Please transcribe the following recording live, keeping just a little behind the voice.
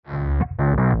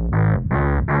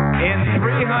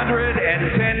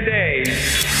110 days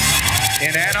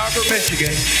in Ann Arbor,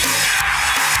 Michigan,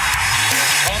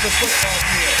 on the football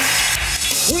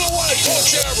field. We don't want to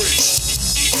coach average.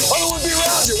 I don't want to be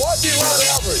around you. Why be around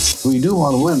average? We do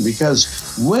want to win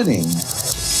because winning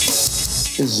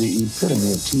is the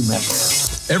epitome of team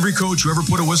effort. Every coach who ever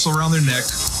put a whistle around their neck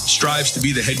strives to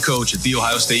be the head coach at The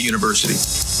Ohio State University.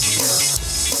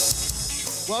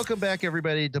 Welcome back,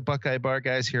 everybody, to Buckeye Bar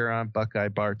Guys here on Buckeye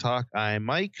Bar Talk. I'm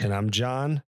Mike. And I'm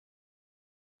John.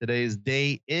 Today's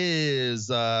date is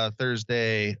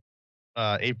Thursday,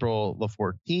 April the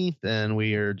 14th, and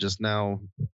we are just now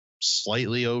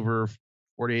slightly over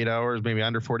 48 hours, maybe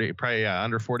under 48, probably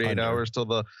under 48 hours till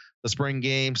the spring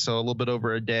game, so a little bit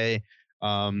over a day.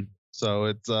 So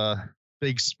it's a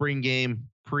big spring game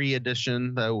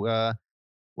pre-edition that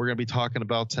we're going to be talking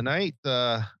about tonight.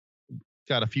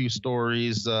 Got a few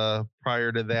stories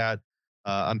prior to that.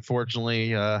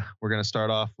 Unfortunately, we're going to start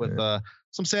off with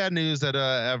some sad news that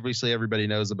obviously everybody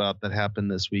knows about that happened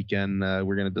this weekend.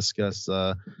 We're going to discuss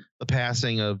the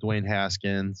passing of Dwayne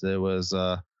Haskins. It was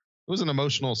an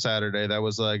emotional Saturday. That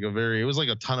was it was like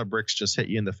a ton of bricks just hit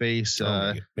you in the face.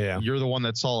 You're the one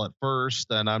that saw it first,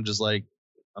 and I'm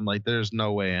like, there's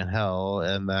no way in hell.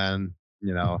 And then,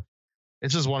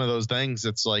 it's just one of those things.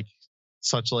 It's like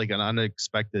such like an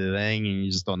unexpected thing, and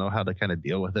you just don't know how to kind of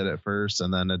deal with it at first.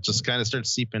 And then it just kind of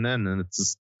starts seeping in, and it's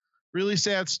this really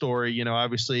sad story.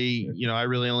 Obviously, I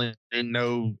really only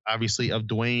know obviously of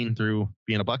Dwayne through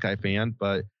being a Buckeye fan,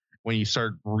 but when you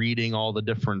start reading all the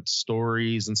different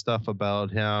stories and stuff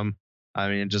about him, I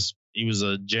mean, he was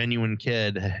a genuine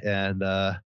kid, and,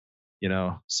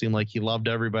 seemed like he loved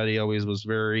everybody, always was a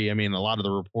lot of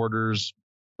the reporters,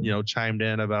 chimed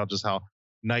in about just how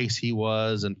nice he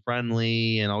was and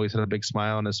friendly and always had a big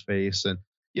smile on his face. And,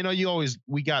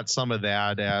 we got some of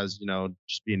that as,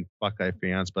 just being Buckeye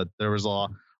fans, but there was a lot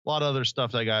of other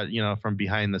stuff that got, from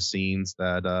behind the scenes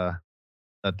that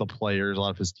the players, a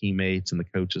lot of his teammates and the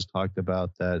coaches talked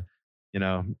about that,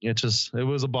 it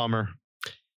was a bummer.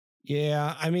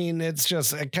 Yeah, I mean, it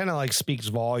kind of like speaks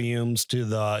volumes to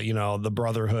the, the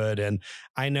brotherhood. And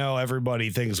I know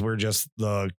everybody thinks we're just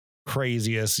the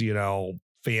craziest,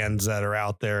 fans that are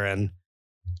out there. And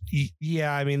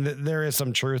yeah, I mean, there is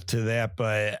some truth to that,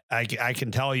 but I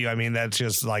can tell you, I mean, that's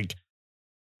just like,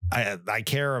 I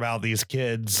care about these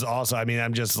kids also. I mean,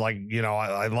 I'm just like,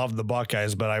 I love the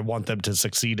Buckeyes, but I want them to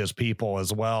succeed as people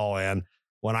as well. And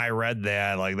when I read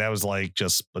that, like, that was like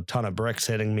just a ton of bricks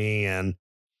hitting me. And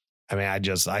I mean, I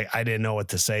didn't know what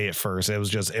to say at first. It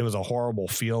was a horrible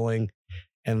feeling.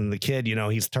 And the kid,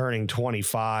 he's turning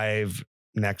 25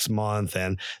 next month.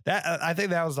 And that, I think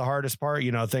that was the hardest part,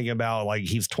 thinking about like,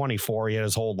 he's 24, he had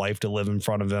his whole life to live in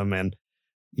front of him. And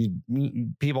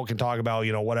people can talk about,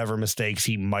 whatever mistakes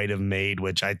he might have made,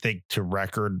 which I think to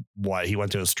record he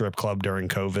went to a strip club during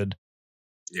COVID.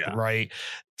 Yeah. Right.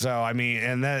 So, I mean,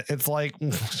 and that it's like,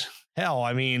 hell,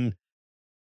 I mean,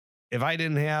 if I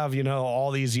didn't have,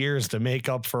 all these years to make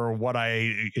up for what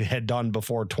I had done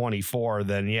before 24,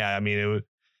 then yeah, I mean,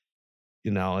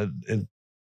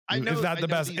 it's not the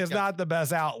best. It's not the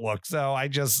best outlook. So I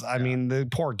mean, the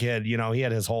poor kid, he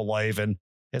had his whole life, and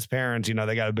his parents,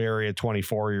 they got to bury a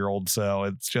 24-year-old. So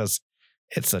it's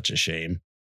such a shame.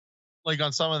 Like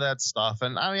on some of that stuff.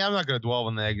 And I mean, I'm not going to dwell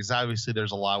on that because obviously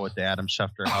there's a lot with the Adam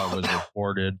Schefter, how it was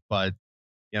reported, but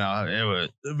it was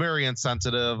very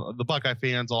insensitive. The Buckeye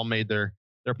fans all made their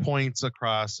points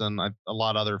across, and a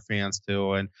lot of other fans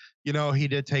too. And, he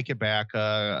did take it back.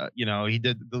 He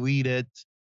did delete it,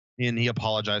 and he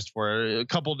apologized for it a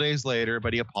couple days later,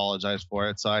 but he apologized for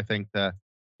it. So I think that,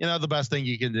 the best thing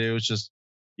you can do is just,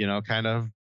 kind of,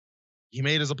 he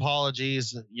made his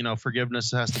apologies. Forgiveness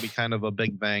has to be kind of a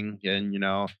big thing, and,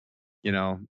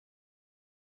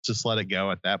 just let it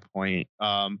go at that point.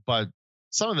 But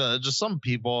some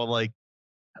people, like,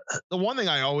 the one thing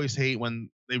I always hate when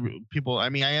I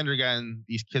understand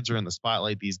these kids are in the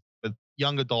spotlight, but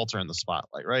young adults are in the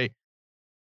spotlight, right?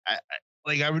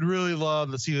 I would really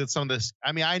love to see that some of this.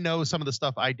 I mean, I know some of the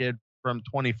stuff I did from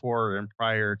 24 and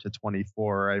prior to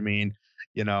 24. I mean,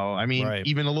 right.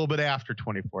 Even a little bit after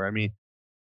 24. I mean,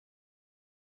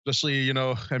 especially,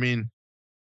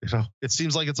 it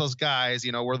seems like it's us guys,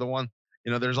 we're the one,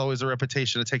 there's always a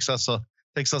reputation. It takes us a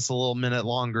little minute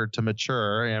longer to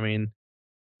mature. I mean,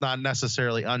 not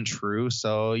necessarily untrue.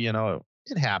 So,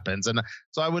 it happens. And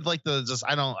so I would like to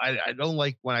I don't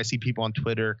like when I see people on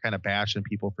Twitter kind of bashing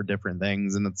people for different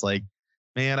things. And it's like,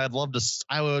 man, I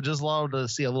would just love to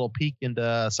see a little peek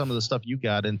into some of the stuff you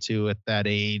got into at that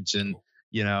age. And,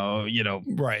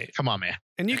 right. Come on, man.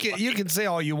 And you can say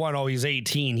all you want. Oh, he's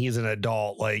 18. He's an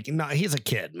adult. Like, no, he's a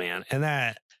kid, man. And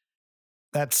that,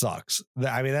 that sucks.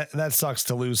 I mean, that sucks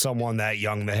to lose someone that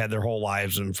young that had their whole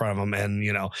lives in front of them.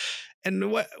 And,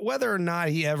 and whether or not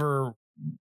he ever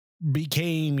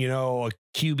became, a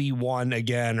QB1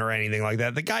 again or anything like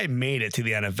that, the guy made it to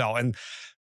the NFL. And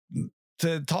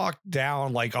to talk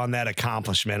down like on that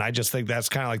accomplishment, I just think that's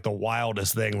kind of like the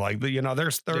wildest thing. Like,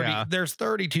 there's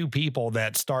 32 people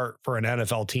that start for an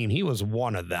NFL team. He was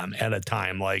one of them at a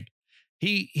time. Like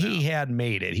he had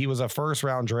made it. He was a first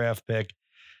round draft pick.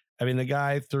 I mean, the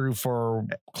guy threw for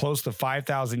close to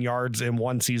 5,000 yards in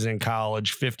one season in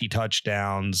college, 50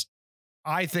 touchdowns.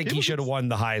 I think he should have won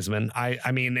the Heisman.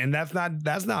 I mean, and that's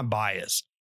not bias.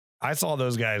 I saw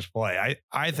those guys play.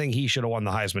 I think he should have won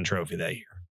the Heisman Trophy that year.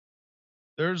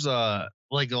 There's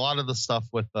like a lot of the stuff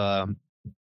with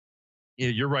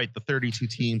you're right, the 32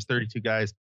 teams, 32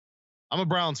 guys. I'm a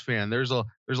Browns fan. There's a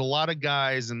lot of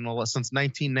guys since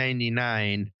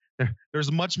 1999.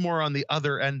 There's much more on the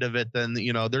other end of it than,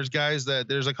 there's guys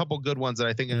there's a couple good ones that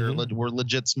I think were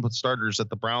legit starters that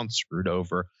the Browns screwed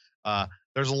over.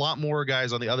 There's a lot more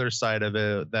guys on the other side of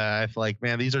it that I feel like,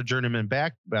 man, these are journeyman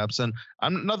backups, and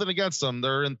I'm nothing against them.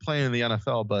 They're playing in the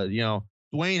NFL, but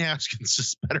Dwayne Haskins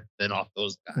is better than all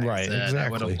those guys. Right, and exactly. I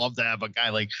would have loved to have a guy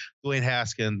like Dwayne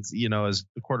Haskins, as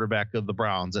the quarterback of the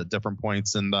Browns at different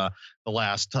points in the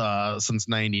last since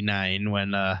 '99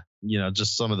 when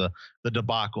just some of the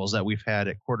debacles that we've had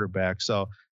at quarterback. So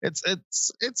it's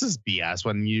just BS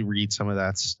when you read some of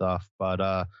that stuff.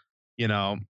 But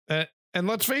and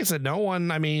let's face it, no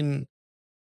one. I mean,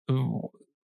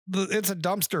 it's a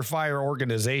dumpster fire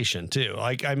organization too.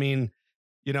 Like, I mean.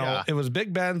 It was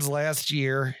Big Ben's last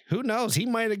year. Who knows? He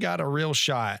might have got a real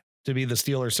shot to be the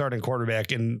Steelers starting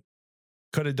quarterback and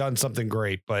could have done something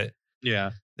great. But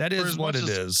that is what it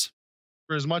is.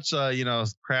 For as much,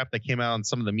 crap that came out in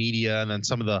some of the media and then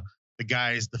some of the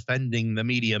guys defending the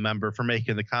media member for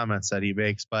making the comments that he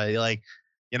makes. But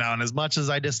and as much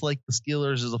as I dislike the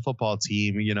Steelers as a football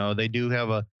team, they do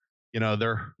have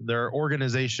their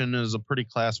organization is a pretty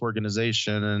class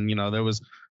organization. And, there was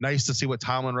nice to see what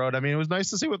Tomlin wrote. I mean, it was nice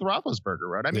to see what Roethlisberger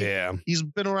wrote. I mean, he's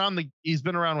been around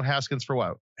with Haskins for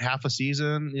what, half a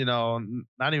season,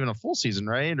 not even a full season,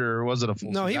 right? Or was it a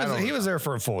full season? No, he was there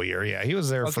for a full year. Yeah. He was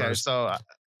there for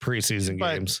preseason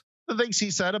games. The things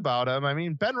he said about him, I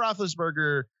mean, Ben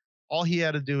Roethlisberger, all he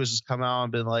had to do was just come out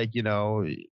and be like,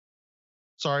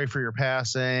 sorry for your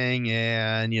passing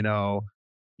and,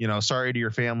 sorry to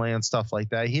your family and stuff like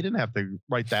that. He didn't have to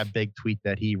write that big tweet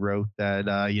that he wrote that,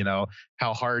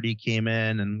 how hard he came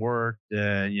in and worked,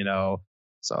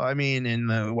 so, I mean,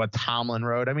 in what Tomlin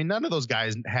wrote, I mean, none of those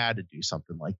guys had to do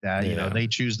something like that. They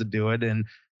choose to do it. And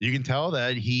you can tell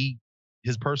that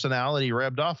his personality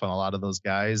rubbed off on a lot of those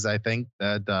guys. I think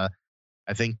that a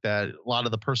lot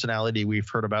of the personality we've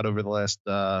heard about over the last,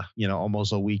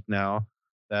 almost a week now,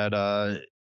 that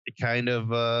it kind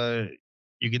of,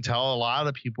 you can tell a lot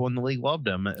of people in the league loved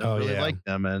him and really liked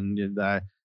him. And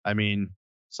I mean,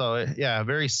 so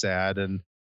very sad. And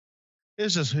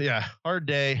it's just, hard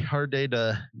day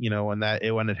to,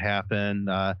 when it happened,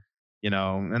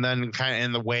 and then kind of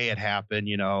in the way it happened,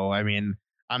 I mean,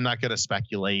 I'm not going to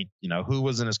speculate, who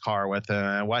was in his car with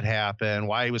him, what happened,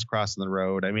 why he was crossing the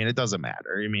road. I mean, it doesn't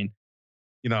matter. I mean,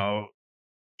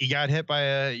 he got hit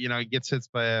by he gets hit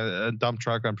by a dump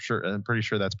truck. I'm pretty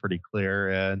sure that's pretty clear.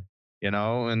 And,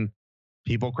 and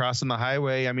people crossing the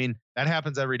highway. I mean, that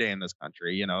happens every day in this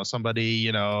country.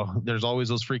 Somebody, there's always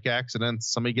those freak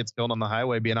accidents. Somebody gets killed on the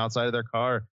highway being outside of their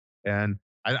car. And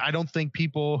I don't think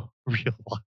people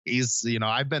realize,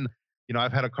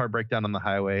 I've had a car breakdown on the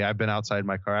highway. I've been outside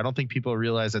my car. I don't think people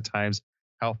realize at times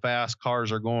how fast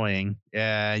cars are going.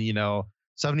 And,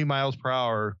 70 miles per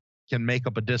hour can make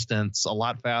up a distance a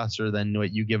lot faster than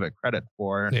what you give it credit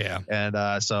for. Yeah.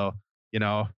 And so,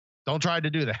 don't try to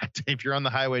do that. If you're on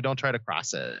the highway, don't try to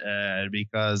cross it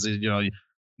because,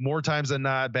 more times than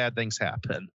not, bad things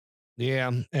happen.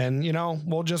 Yeah. And,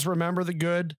 we'll just remember the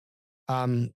good. I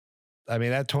mean,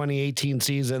 that 2018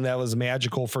 season, that was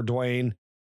magical for Dwayne.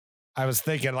 I was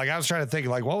trying to think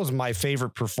what was my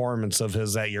favorite performance of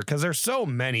his that year? Because there's so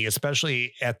many,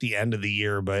 especially at the end of the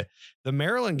year. But the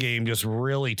Maryland game just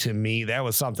really, to me, that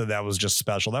was something that was just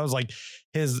special. That was like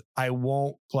his I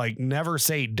won't never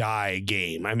say die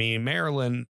game. I mean,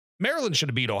 Maryland should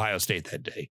have beat Ohio State that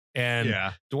day. And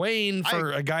Dwayne,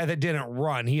 for a guy that didn't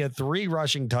run, he had 3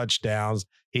 rushing touchdowns.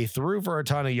 He threw for a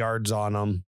ton of yards on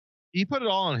them. He put it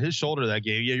all on his shoulder that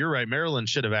game. Yeah, you're right. Maryland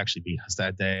should have actually beat us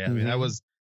that day.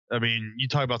 I mean, you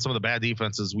talk about some of the bad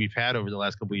defenses we've had over the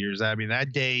last couple of years. I mean,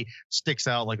 that day sticks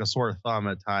out like a sore thumb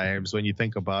at times when you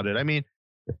think about it. I mean,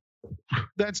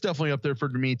 that's definitely up there for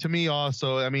me. To me,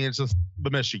 also, I mean, it's just the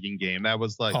Michigan game. That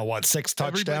was like, 6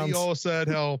 touchdowns?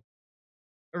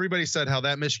 Everybody said how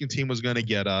that Michigan team was going to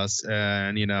get us,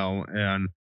 and and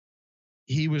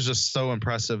he was just so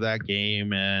impressive that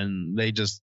game, and they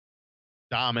just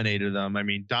dominated them. I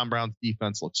mean, Don Brown's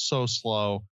defense looked so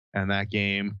slow in that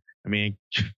game. I mean,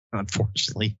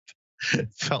 unfortunately, it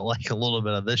felt like a little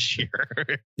bit of this year.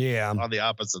 Yeah, on the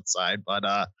opposite side, but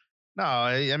no,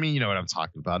 I mean, you know what I'm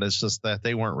talking about. It's just that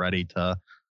they weren't ready to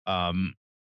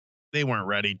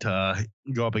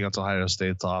go up against Ohio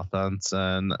State's offense,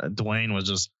 and Dwayne was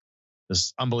just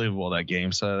unbelievable that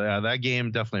game. So yeah, that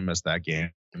game definitely missed that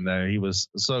game. And he was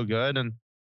so good, and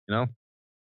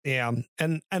yeah,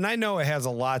 and I know it has a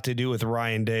lot to do with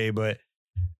Ryan Day, but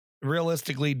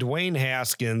realistically, Dwayne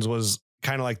Haskins was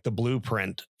kind of like the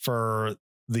blueprint for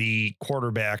the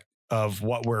quarterback of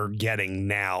what we're getting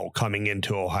now coming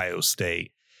into Ohio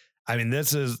State. I mean,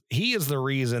 he is the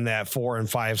reason that 4 and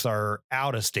 5-star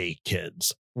out of state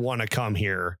kids want to come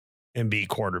here and be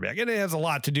quarterback. And it has a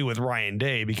lot to do with Ryan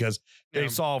Day, because they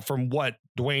saw from what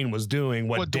Dwayne was doing,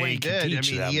 what Day could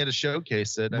teach them. He had to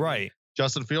showcase it. Right.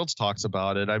 Justin Fields talks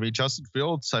about it. I mean,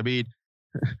 Dwayne's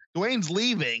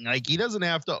leaving. Like, he doesn't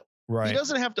have to, he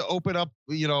doesn't have to open up,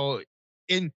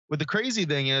 but the crazy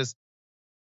thing is,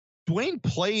 Dwayne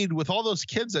played with all those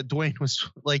kids that Dwayne was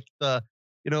like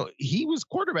he was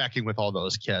quarterbacking with all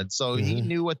those kids. So he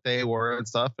knew what they were and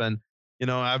stuff. And,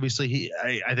 obviously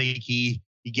I think he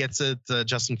gets it.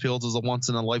 Justin Fields is a once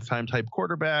in a lifetime type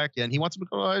quarterback, and he wants him to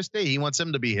go to Ohio State. He wants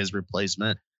him to be his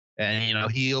replacement.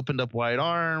 And, he opened up wide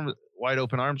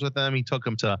open arms with them. He took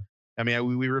him to,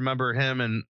 we remember him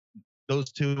and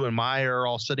those two and Meyer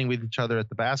all sitting with each other at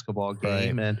the basketball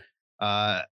game. Right.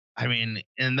 And,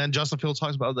 and then Justin Fields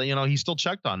talks about that, he still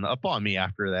checked up on me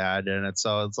after that. And it's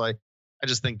like, I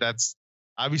just think that's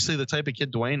obviously the type of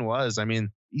kid Dwayne was. I mean,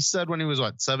 he said when he was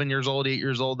 8 years old,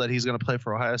 that he's going to play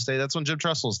for Ohio State. That's when Jim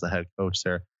Tressel's the head coach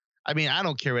there. I mean, I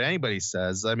don't care what anybody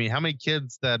says. I mean, how many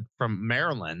kids that from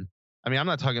Maryland, I'm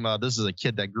not talking about this is a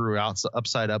kid that grew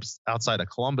outside of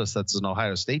Columbus. That's an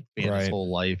Ohio State fan his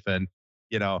whole life. And,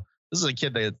 this is a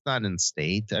kid that's not in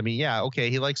state. I mean, yeah, okay.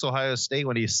 He likes Ohio State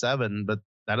when he's 7, but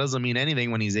that doesn't mean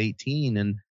anything when he's 18.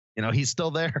 And, he's still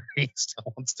there. He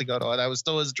still wants to go to it. That was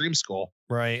still his dream school.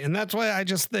 Right. And that's why I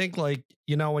just think, like,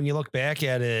 when you look back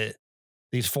at it,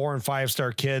 these 4 and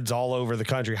 5-star kids all over the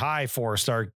country, high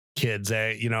 4-star kids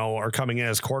that, are coming in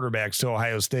as quarterbacks to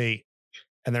Ohio State,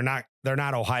 and they're not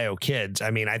Ohio kids. I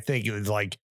mean, I think it's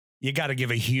like, you got to give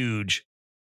a huge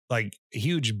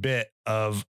bit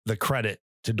of the credit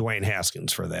to Dwayne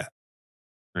Haskins for that.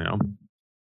 Yeah.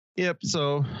 Yep.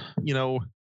 So,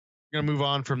 we're going to move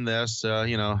on from this,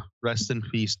 rest in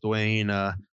peace,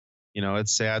 Dwayne.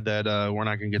 It's sad that we're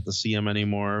not going to get to see him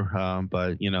anymore.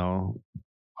 But,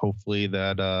 hopefully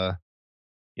that,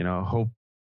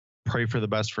 pray for the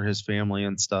best for his family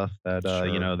and stuff that,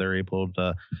 Sure. They're able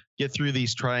to get through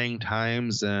these trying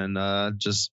times, and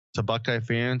just to Buckeye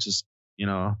fans, just,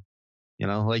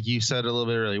 like you said a little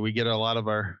bit earlier, we get a lot of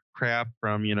our crap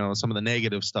from, some of the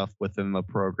negative stuff within the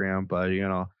program, but,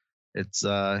 it's,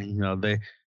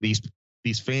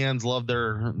 these fans love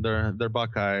their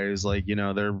Buckeyes. Like,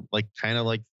 they're like kind of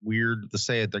like weird to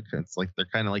say it. It's like they're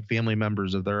kind of like family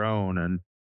members of their own, and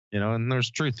and there's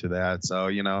truth to that.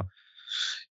 So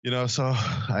so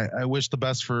I wish the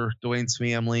best for Dwayne's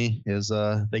family as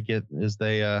they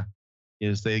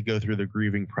go through the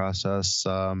grieving process.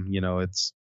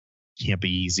 It's can't be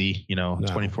easy.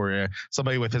 24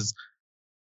 somebody with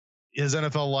his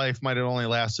NFL life might have only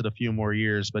lasted a few more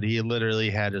years, but he literally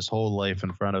had his whole life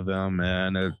in front of him,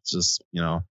 and it's just,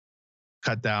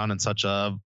 cut down in such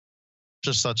an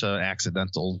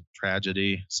accidental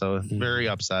tragedy. So it's very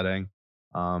upsetting.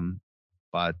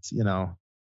 But,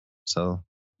 so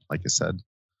like I said,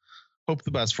 hope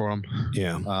the best for him.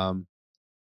 Yeah. All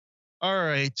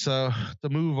right. So to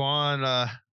move on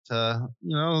to,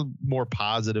 more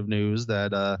positive news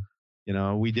that,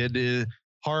 we did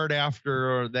hard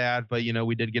after that, but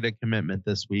we did get a commitment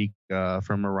this week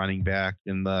from a running back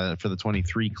for the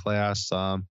 23 class.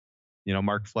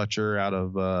 Mark Fletcher out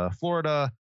of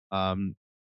Florida.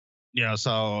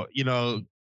 So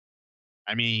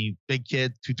big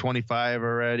kid, 225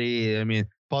 already.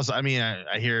 Plus I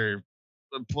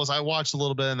watched a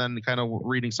little bit, and then kind of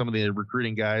reading some of the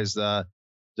recruiting guys,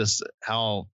 just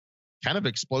how kind of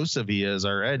explosive he is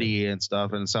already and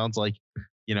stuff. And it sounds like,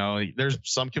 there's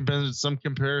some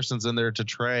comparisons in there to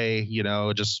Trey,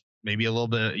 just maybe a little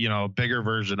bit, bigger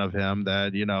version of him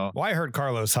that, Well, I heard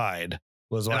Carlos Hyde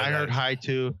was one. I heard Hyde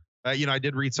too. I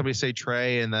did read somebody say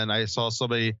Trey, and then I saw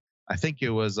somebody, I think it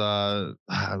was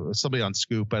somebody on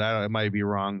Scoop, but I might be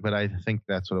wrong, but I think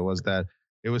that's what it was. That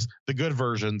it was the good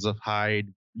versions of Hyde,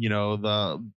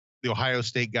 the Ohio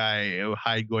State guy,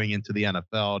 Hyde going into the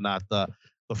NFL, not the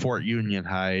Fort Union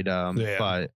Hyde.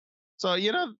 But so,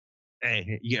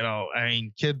 hey, I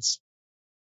mean, kids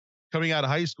coming out of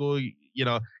high school,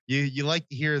 you like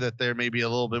to hear that they're maybe a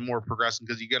little bit more progressive,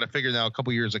 because you got to figure now a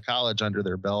couple years of college under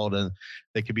their belt and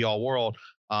they could be all world.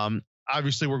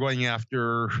 Obviously we're going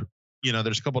after,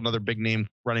 there's a couple of other big name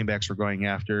running backs we're going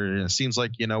after. And it seems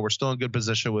like, we're still in good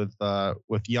position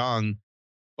with Young,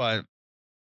 but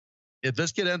if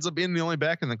this kid ends up being the only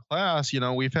back in the class,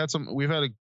 we've had a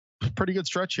pretty good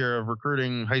stretch here of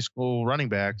recruiting high school running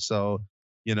backs. So,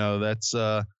 that's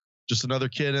just another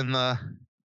kid in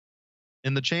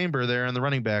the chamber there in the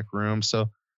running back room. So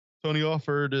Tony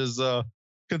Alford is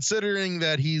considering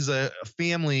that he's a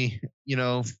family,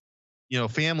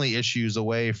 family issues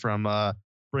away from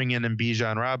bringing in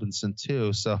Bijan Robinson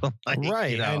too. So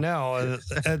right, I know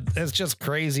it's just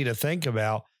crazy to think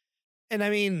about. And I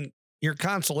mean, your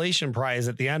consolation prize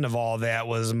at the end of all that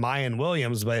was Mayan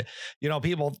Williams, but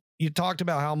you talked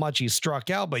about how much he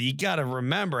struck out, but you got to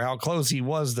remember how close he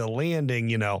was to landing,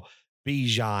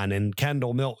 Bijan and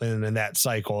Kendall Milton in that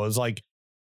cycle. Is like,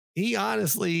 he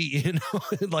honestly,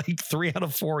 like 3 out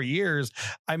of 4 years,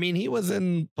 I mean, he was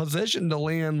in position to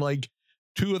land like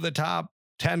 2 of the top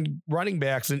 10 running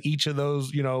backs in each of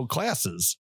those,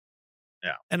 classes.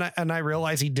 Yeah. And I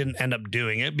realize he didn't end up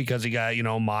doing it because he got,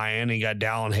 Mayan, he got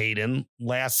Dallin Hayden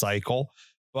last cycle,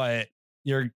 but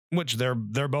which they're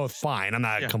both fine. I'm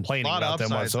not complaining about them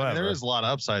whatsoever. I mean, there is a lot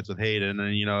of upsides with Hayden,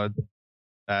 and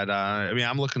that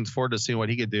I'm looking forward to seeing what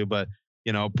he could do. But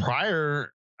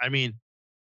Pryor, I mean,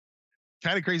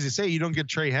 kind of crazy to say you don't get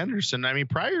Trey Henderson. I mean,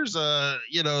 Pryor's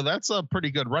that's a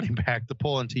pretty good running back to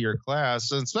pull into your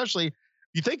class, and especially if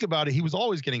you think about it, he was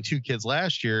always getting 2 kids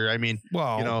last year. I mean,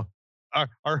 well, are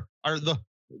the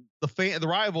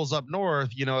rivals up north,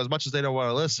 as much as they don't want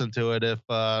to listen to it, if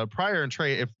Pryor and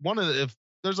Trey, if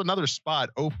there's another spot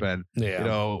open,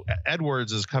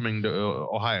 Edwards is coming to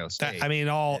Ohio State. I mean,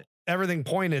 everything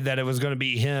pointed that it was going to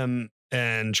be him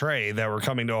and Trey that were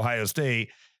coming to Ohio State,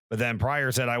 but then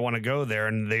Pryor said, I want to go there.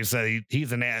 And they said he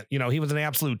was an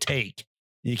absolute take.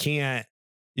 You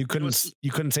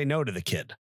couldn't say no to the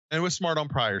kid. And it was smart on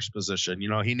Pryor's position.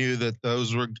 He knew that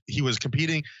he was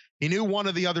competing. He knew one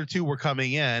of the other 2 were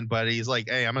coming in, but he's like,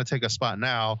 hey, I'm going to take a spot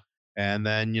now. And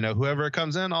then, whoever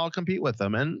comes in, I'll compete with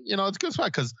them. And, it's a good spot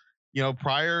because,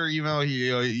 Pryor, you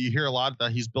hear a lot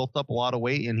that he's built up a lot of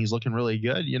weight and he's looking really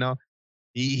good.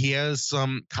 He has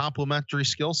some complementary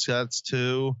skill sets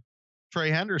to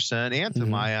Trey Henderson and to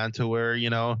Mayan, to where,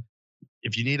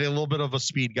 if you need a little bit of a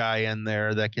speed guy in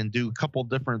there that can do a couple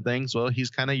different things, well, he's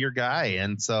kind of your guy.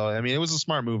 And so, I mean, it was a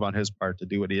smart move on his part to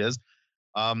do what he is.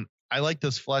 I like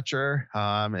this Fletcher.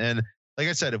 And like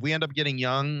I said, if we end up getting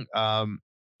Young,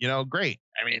 great.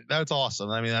 I mean, that's awesome.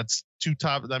 I mean, that's 2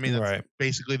 top. I mean, that's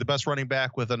basically the best running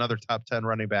back with another top 10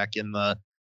 running back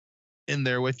in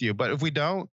there with you. But if we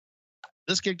don't,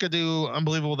 this kid could do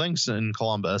unbelievable things in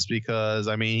Columbus, because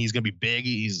I mean, he's going to be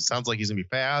big. Sounds like he's going to be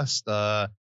fast, and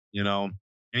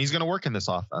he's going to work in this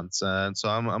offense. And so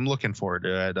I'm looking forward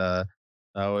to it.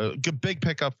 A good big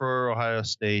pickup for Ohio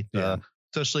State,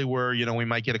 especially where, we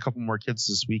might get a couple more kids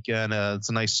this weekend. It's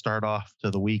a nice start off to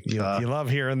the week. You love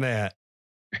hearing that.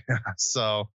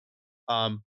 So,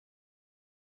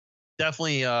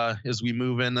 definitely, as we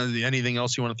move in, anything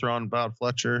else you want to throw on about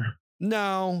Fletcher?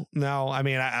 No. I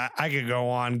mean, I could go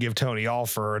on, give Tony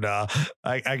Alford.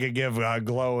 I could give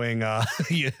glowing,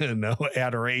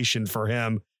 adoration for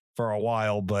him for a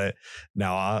while, but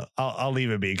no, I'll leave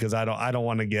it be, because I don't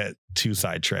want to get too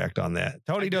sidetracked on that.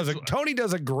 Tony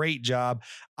does a great job.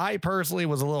 I personally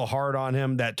was a little hard on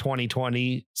him that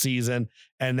 2020 season,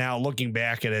 and now looking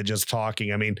back at it, just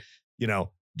talking, I mean,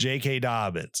 J.K.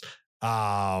 Dobbins,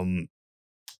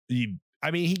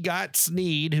 he got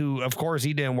Snead, who, of course,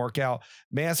 he didn't work out.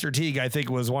 Master Teague, I think,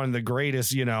 was one of the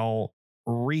greatest,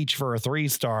 reach for a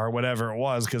 3-star, whatever it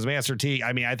was, because Master Teague,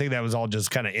 I mean, I think that was all just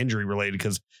kind of injury related,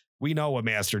 because we know what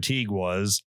Master Teague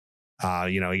was.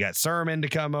 He got Sermon to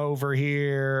come over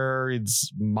here.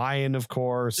 It's Mayan, of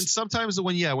course. And sometimes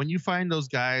when you find those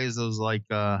guys, those like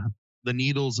the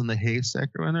needles in the haystack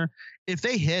are in there, if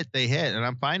they hit, they hit, and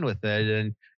I'm fine with it.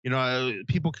 And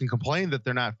people can complain that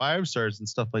they're not 5-stars and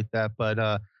stuff like that, but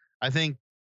I think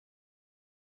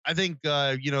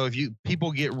if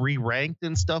people get re-ranked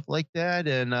and stuff like that,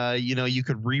 and you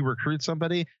could re-recruit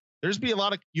somebody, there's be a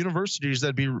lot of universities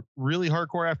that'd be really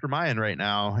hardcore after Mayan right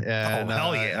now. And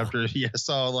hell yeah.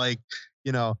 so like,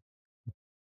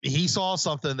 he saw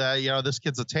something that, this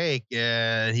kid's a take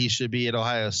and he should be at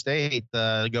Ohio State,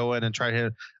 go in and try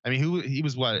to, he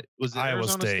was what? Was it Iowa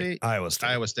State? Iowa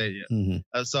State, yeah. Mm-hmm.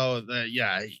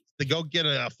 To go get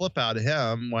a flip out of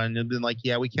him when it'd been like,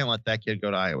 yeah, we can't let that kid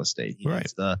go to Iowa State.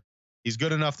 He's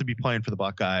good enough to be playing for the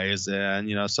Buckeyes.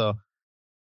 And, so,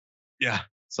 yeah.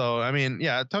 So,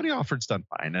 Tony Alford's done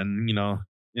fine. And,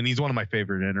 and he's one of my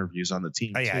favorite interviews on the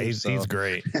team. Yeah, too, he's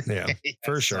great. Yeah,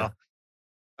 for sure.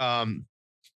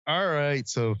 All right.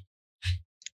 So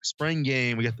spring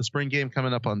game, we got the spring game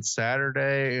coming up on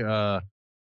Saturday.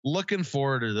 Looking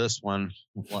forward to this one.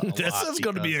 This is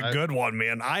going to be a good one,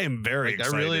 man. I am very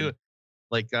excited.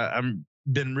 I'm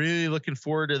been really looking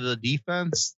forward to the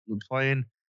defense playing,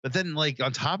 but then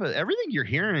on top of everything you're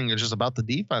hearing is just about the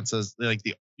defenses. Like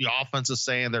the offense is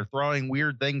saying they're throwing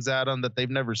weird things at them that they've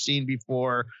never seen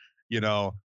before.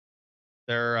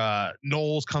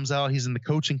 Knowles comes out. He's in the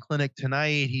coaching clinic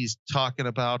tonight. He's talking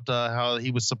about how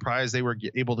he was surprised they were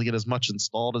able to get as much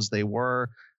installed as they were.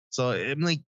 So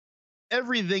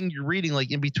everything you're reading,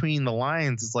 in between the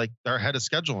lines, is they're ahead of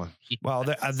scheduling. Well,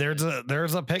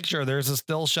 there's a picture. There's a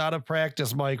still shot of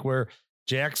practice, Mike, where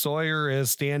Jack Sawyer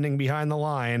is standing behind the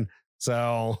line.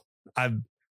 So I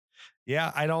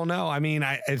don't know.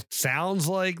 It sounds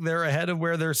like they're ahead of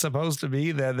where they're supposed to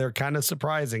be. That they're kind of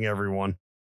surprising everyone.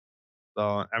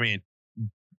 So,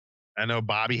 I know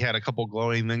Bobby had a couple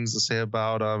glowing things to say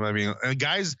about them.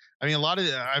 Guys, a lot of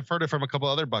I've heard it from a couple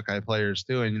other Buckeye players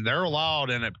too, and they're allowed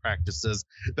in at practices.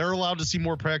 They're allowed to see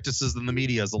more practices than the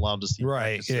media is allowed to see.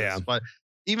 Right. Practices. Yeah. But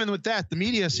even with that, the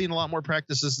media has seen a lot more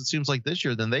practices, it seems like, this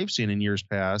year than they've seen in years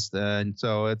past. And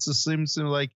so it just seems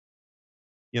like,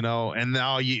 and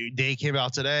now they came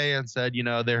out today and said,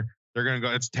 they're going to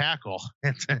go, it's tackle.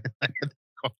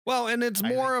 Well, and it's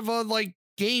more of a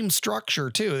game structure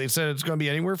too. They said it's going to be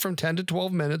anywhere from 10 to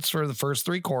 12 minutes for the first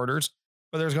 3 quarters,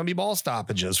 but there's going to be ball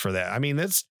stoppages for that.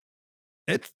 This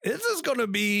is going to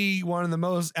be one of the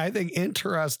most, I think,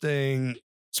 interesting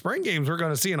spring games we're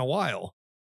going to see in a while.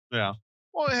 Yeah.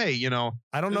 Well, hey,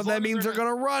 I don't know if that means they're going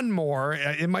to run more.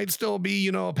 It might still be,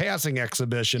 a passing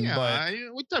exhibition, but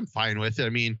I'm fine with it.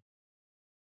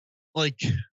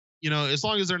 As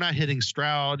long as they're not hitting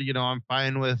Stroud, I'm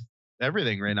fine with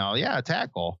everything right now. Yeah.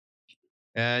 Tackle.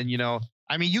 And, you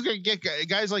can get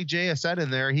guys like JSN in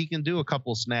there. He can do a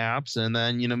couple snaps and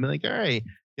then, be like, all right,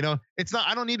 it's not,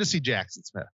 I don't need to see Jackson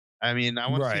Smith. I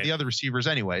want to see the other receivers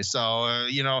anyway. So,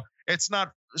 it's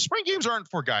not, spring games aren't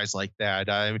for guys like that.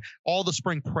 All the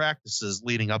spring practices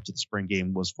leading up to the spring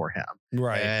game was for him.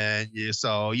 Right. And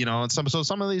so,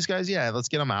 some of these guys, let's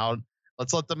get them out.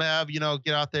 Let's let them have, get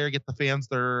out there, get the fans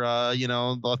there,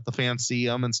 let the fans see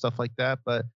them and stuff like that.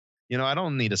 But, I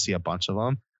don't need to see a bunch of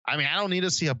them. I don't need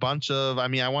to see a bunch of,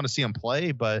 I want to see them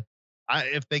play, but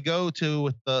if they go to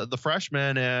with the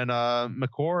freshman and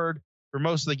McCord for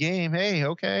most of the game, hey,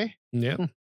 okay. Yeah.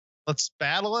 Let's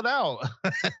battle it out.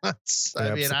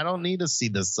 I don't need to see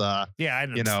this.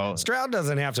 Stroud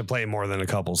doesn't have to play more than a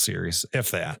couple series,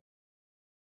 if that.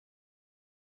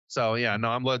 So,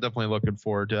 I'm definitely looking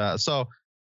forward to that. So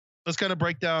let's kind of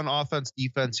break down offense,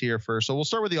 defense here first. So we'll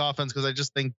start with the offense because I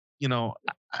just think,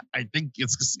 I think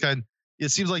it's just it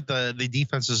seems like the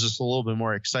defense is just a little bit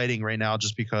more exciting right now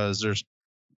just because there's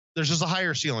just a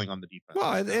higher ceiling on the defense.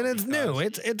 Well, and it's new.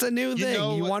 It's a new thing.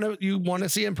 You want to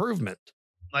see improvement.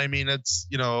 It's,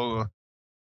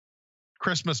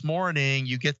 Christmas morning,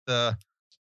 you get that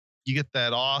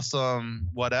awesome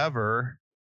whatever,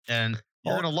 and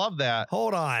you're going to love that.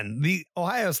 Hold on. The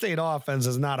Ohio State offense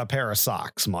is not a pair of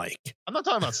socks, Mike. I'm not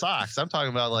talking about socks. I'm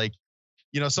talking about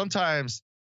sometimes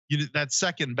that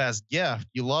second best gift,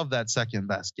 you love that second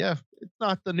best gift. It's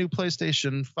not the new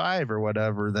PlayStation 5 or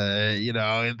whatever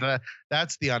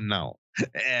that's the unknown.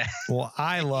 Well,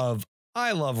 I love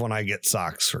when I get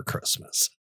socks for Christmas.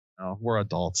 Oh, we're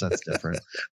adults. That's different.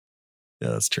 Yeah,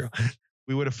 that's true.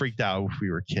 We would have freaked out if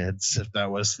we were kids. If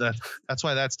that was that. That's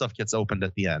why that stuff gets opened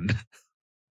at the end.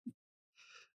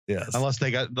 Yes. Unless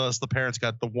the parents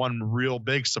got the one real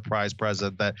big surprise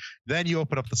present that then you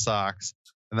open up the socks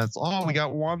and that's, we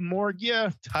got one more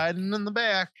gift hiding in the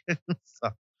back.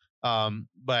 So,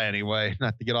 but anyway,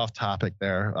 not to get off topic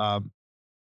there.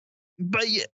 But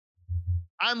yeah,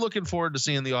 I'm looking forward to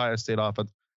seeing the Ohio State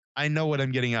offense. I know what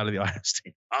I'm getting out of the Ohio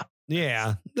State offense.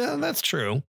 Yeah, that's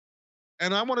true.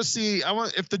 And I want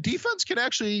if the defense can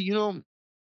actually, even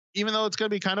though it's going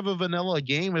to be kind of a vanilla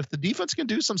game, if the defense can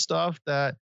do some stuff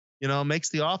that, makes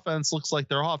the offense looks like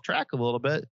they're off track a little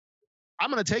bit,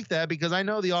 I'm going to take that because I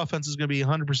know the offense is going to be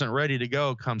 100% ready to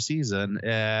go come season.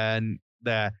 And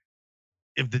that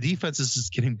if the defense is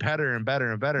just getting better and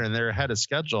better and better and they're ahead of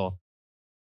schedule,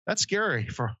 that's scary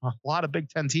for a lot of Big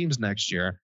Ten teams next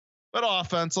year. But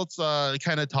offense, let's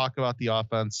kind of talk about the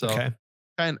offense. So,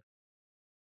 kind of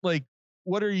like,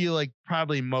 what are you like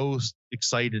probably most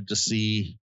excited to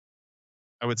see?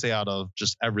 I would say out of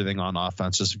just everything on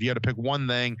offense, just if you had to pick one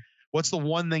thing, what's the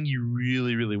one thing you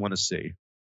really, really want to see?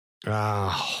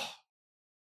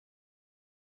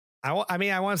 I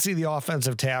mean, I want to see the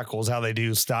offensive tackles, how they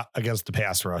do stop against the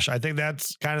pass rush. I think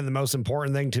that's kind of the most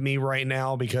important thing to me right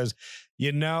now because,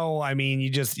 I mean,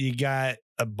 you got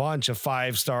a bunch of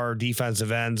 5-star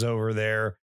defensive ends over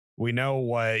there. We know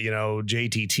what,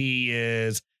 JTT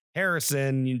is.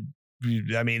 Harrison,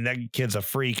 I mean, that kid's a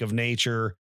freak of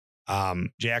nature.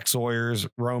 Jack Sawyer's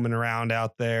roaming around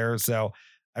out there. So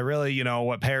I really,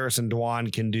 what Paris and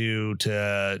Dwan can do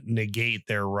to negate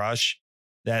their rush.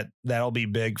 That'll be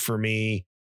big for me.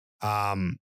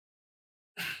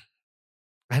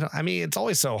 It's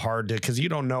always so hard because you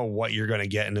don't know what you're going to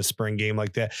get in a spring game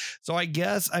like that. So I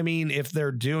guess, if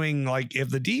they're doing if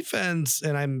the defense,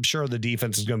 and I'm sure the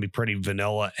defense is going to be pretty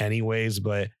vanilla anyways,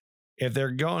 but if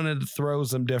they're going to throw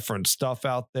some different stuff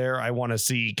out there, I want to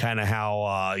see kind of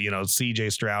how,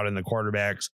 CJ Stroud and the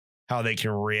quarterbacks, how they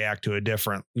can react to a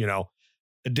different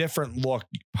look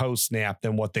post snap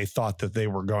than what they thought that they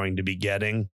were going to be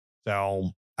getting.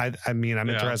 So I'm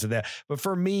interested in that, but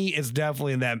for me, it's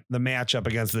definitely the matchup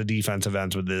against the defensive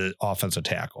ends with the offensive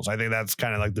tackles. I think that's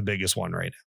kind of like the biggest one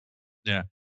right now. Yeah.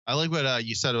 I like what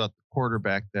you said about the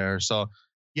quarterback there. So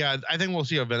yeah, I think we'll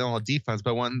see a vanilla defense,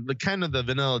 but the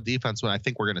vanilla defense, what I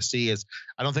think we're going to see is,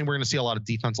 I don't think we're going to see a lot of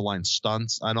defensive line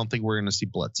stunts. I don't think we're going to see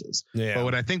blitzes. Yeah. But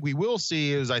what I think we will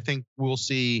see is, I think we'll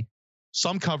see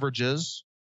some coverages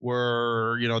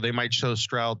where, they might show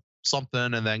Stroud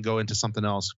something and then go into something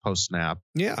else post snap.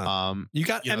 Yeah. You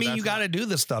got to do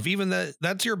this stuff. Even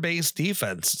that's your base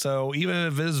defense. So even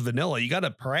if it is vanilla, you got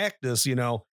to practice,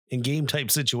 in game type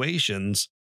situations.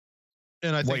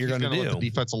 And I think he's going to let the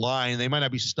defensive line, they might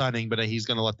not be stunning, but he's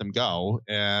going to let them go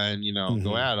and,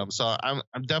 go at them. So I'm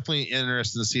definitely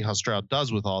interested to see how Stroud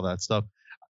does with all that stuff.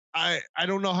 I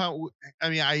don't know how,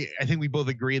 I think we both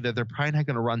agree that they're probably not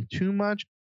going to run too much,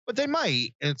 but they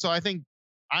might. And so I think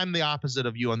I'm the opposite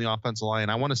of you on the offensive line.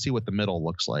 I want to see what the middle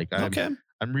looks like.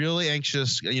 I'm really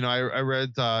anxious. I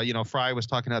read, Fry was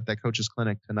talking at that coach's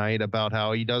clinic tonight about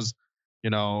how he does,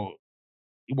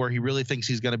 where he really thinks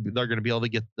they're going to be able to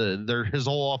get his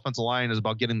whole offensive line is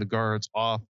about getting the guards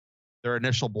off their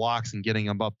initial blocks and getting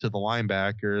them up to the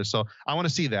linebackers. So I want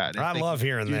to see that. I love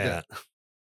hearing that.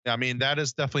 That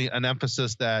is definitely an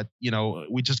emphasis that,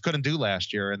 we just couldn't do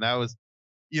last year. And that was,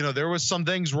 there was some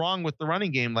things wrong with the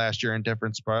running game last year in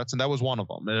different spots. And that was one of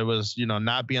them. It was,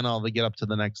 not being able to get up to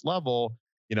the next level,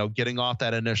 getting off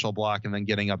that initial block and then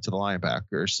getting up to the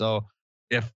linebacker. So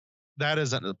if that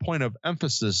isn't the point of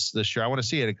emphasis this year, I want to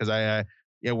see it because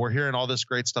we're hearing all this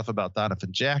great stuff about Donovan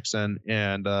Jackson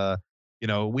and,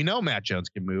 we know Matt Jones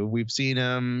can move. We've seen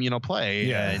him, play.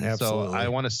 Yeah, and absolutely. So I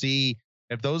want to see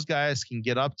if those guys can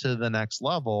get up to the next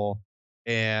level,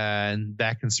 and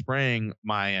that can spring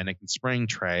Mayan, it can spring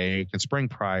Trey, it can spring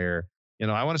Pryor.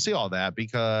 I want to see all that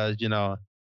because,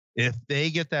 if they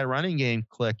get that running game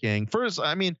clicking first,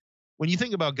 when you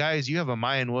think about guys, you have a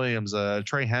Mayan Williams, a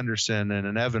Trey Henderson, and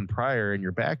an Evan Pryor in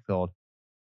your backfield.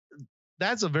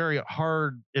 That's a very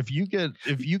hard. You could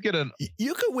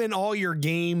win all your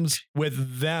games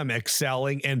with them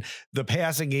excelling and the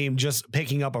passing game just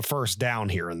picking up a first down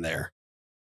here and there.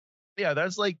 Yeah,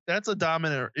 that's a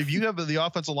dominant. If you have the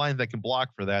offensive line that can block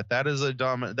for that, that is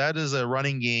a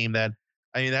running game that,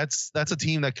 that's a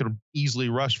team that could easily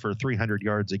rush for 300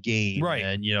 yards a game. Right.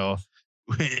 And,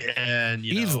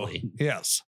 easily.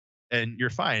 Yes. And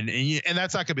you're fine. And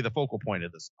that's not going to be the focal point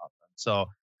of this offense. So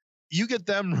you get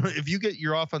them, if you get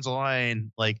your offensive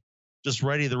line, just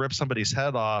ready to rip somebody's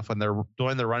head off when they're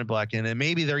doing their running block in, and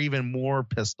maybe they're even more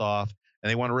pissed off and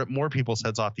they want to rip more people's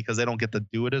heads off because they don't get to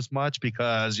do it as much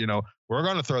because, we're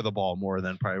going to throw the ball more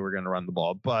than probably we're going to run the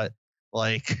ball. But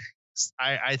I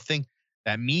think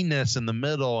that meanness in the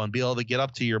middle and be able to get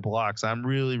up to your blocks, I'm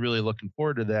really, really looking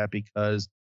forward to that because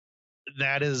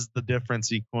that is the difference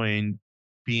between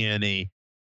being a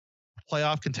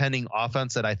playoff contending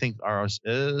offense that I think ours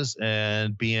is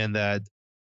and being that,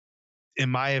 in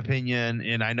my opinion,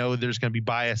 and I know there's going to be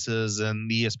biases and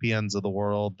the ESPNs of the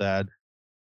world, that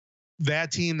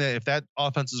team, that if that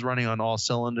offense is running on all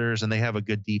cylinders and they have a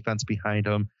good defense behind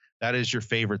them, that is your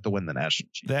favorite to win the national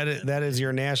championship. That is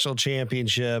your national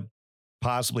championship,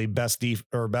 possibly best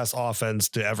offense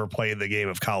to ever play the game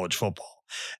of college football.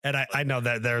 And I know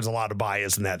that there's a lot of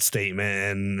bias in that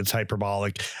statement and it's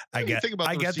hyperbolic. I get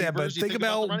that, but think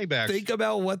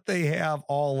about what they have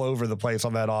all over the place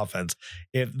on that offense.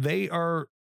 If they are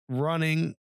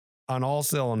running on all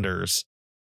cylinders,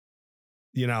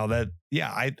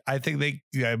 I think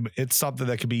it's something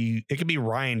that could be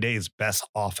Ryan Day's best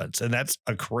offense. And that's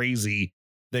a crazy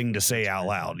thing to say out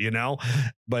loud,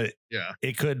 but Yeah.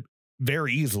 it could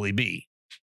very easily be.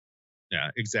 Yeah,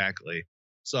 exactly.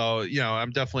 So,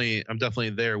 I'm definitely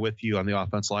there with you on the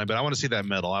offense line, but I want to see that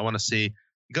middle. I want to see,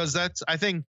 because I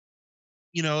think,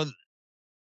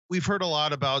 we've heard a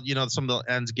lot about, some of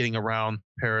the ends getting around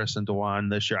Paris and Dewan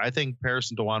this year. I think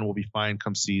Paris and Dewan will be fine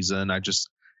come season. I just,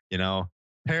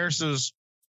 Paris is,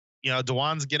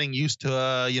 Dewan's getting used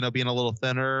to, being a little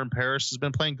thinner, and Paris has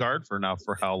been playing guard for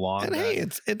how long? And hey,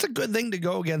 it's a good thing to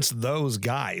go against those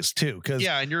guys too. Cause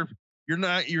yeah. And you're going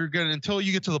to, until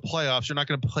you get to the playoffs, you're not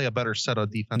going to play a better set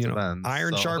of defensive ends.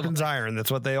 Iron sharpens iron.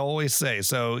 That's what they always say.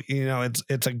 So,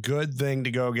 it's a good thing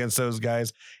to go against those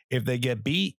guys. If they get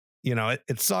beat,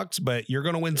 it sucks, but you're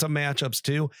going to win some matchups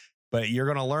too, but you're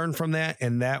going to learn from that.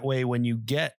 And that way, when you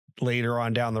get later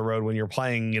on down the road, when you're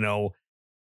playing,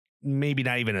 maybe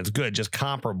not even as good, just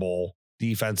comparable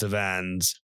defensive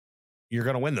ends, you're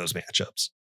going to win those matchups.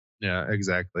 Yeah,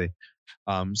 exactly.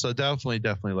 So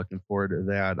definitely looking forward to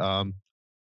that.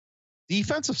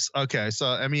 Defensive. Okay. So,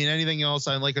 I mean, anything else?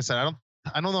 And like I said, I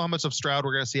don't know how much of Stroud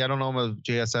we're going to see. I don't know how much of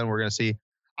JSN we're going to see.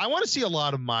 I want to see a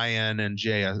lot of Mayan and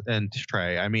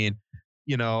Trey. I mean,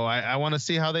 I want to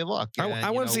see how they look. I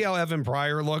want to see how Evan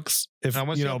Pryor looks. If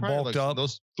bulked up,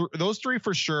 those three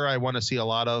for sure. I want to see a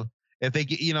lot of. If they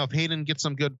get, if Hayden gets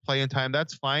some good playing time,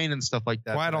 that's fine and stuff like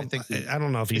that. Well, I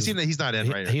don't know if he's not in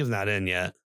right. He's not in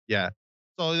yet. Yeah.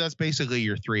 So that's basically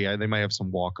your three. They might have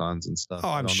some walk-ons and stuff. Oh,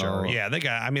 I'm sure. Yeah, they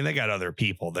got other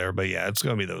people there, but yeah, it's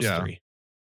going to be those three.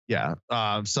 Yeah.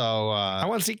 I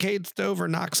want to see Cade Stover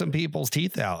knock some people's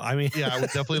teeth out. I mean, yeah, I would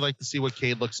definitely like to see what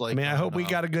Cade looks like. I mean, I hope we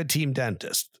got a good team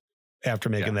dentist after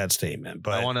making that statement.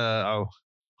 But I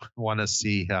want to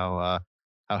see how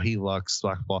he looks.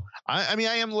 I mean,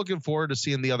 I am looking forward to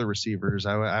seeing the other receivers.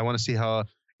 I want to see how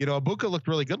Abuka looked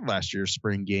really good last year's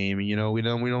spring game. We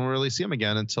don't really see him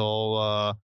again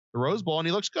until the Rose Bowl, and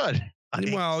he looks good. But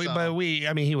he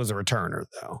was a returner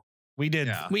though. We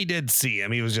did see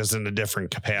him. He was just in a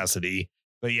different capacity.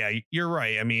 But yeah, you're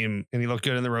right. I mean, and he looked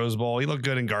good in the Rose Bowl. He looked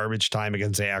good in garbage time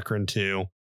against Akron too.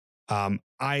 I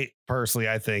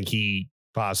think he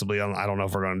possibly, I don't know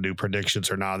if we're going to do predictions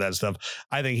or not, that stuff.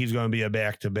 I think he's going to be a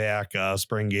back-to-back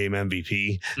spring game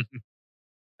MVP.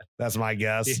 That's my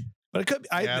guess. But it could.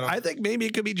 I think maybe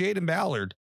it could be Jaden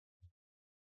Ballard.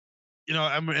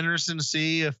 I'm interested to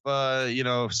see if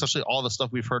especially all the stuff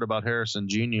we've heard about Harrison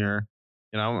Jr.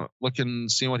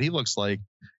 Seeing what he looks like.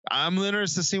 I'm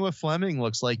interested to see what Fleming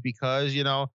looks like because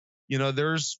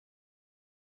there's.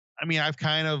 I mean, I've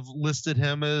kind of listed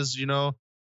him as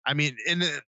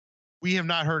we have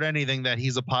not heard anything that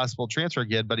he's a possible transfer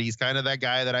kid, but he's kind of that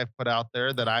guy that I've put out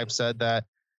there that I've said that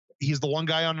he's the one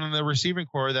guy on the receiving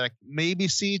core that I maybe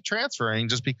see transferring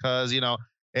just because,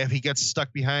 if he gets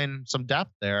stuck behind some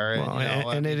depth there.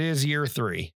 And it is year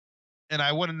 3. And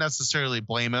I wouldn't necessarily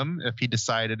blame him if he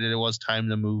decided it was time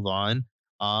to move on.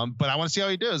 But I want to see how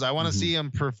he does. I want to see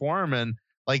him perform. And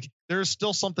there's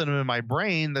still something in my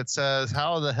brain that says,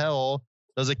 how the hell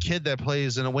does a kid that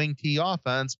plays in a wing T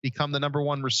offense become the number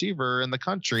 1 receiver in the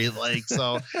country?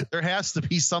 So there has to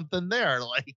be something there.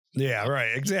 Yeah,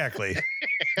 right. Exactly.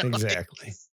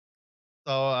 Exactly.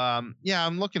 So, I'm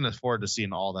looking forward to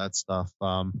seeing all that stuff.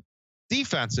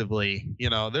 Defensively,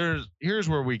 here's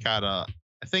where we gotta,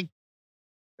 I think,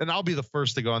 and I'll be the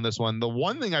first to go on this one. The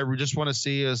one thing I just want to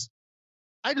see is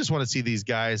I just want to see these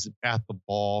guys at the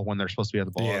ball when they're supposed to be at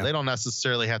the ball. Yeah. They don't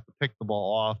necessarily have to pick the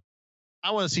ball off.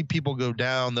 I want to see people go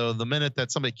down though the minute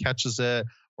that somebody catches it,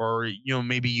 or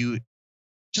maybe you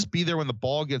just be there when the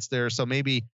ball gets there. So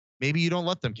maybe you don't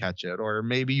let them catch it, or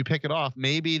maybe you pick it off.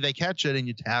 Maybe they catch it and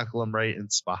you tackle them right in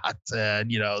spot.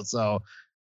 And so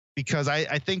because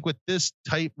I think with this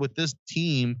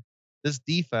team, this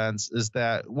defense is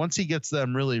that once he gets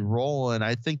them really rolling,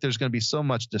 I think there's going to be so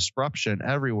much disruption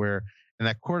everywhere, and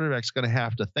that quarterback's going to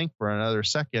have to think for another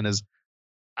second.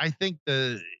 I think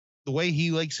the way he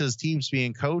likes his teams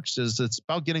being coached is it's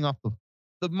about getting off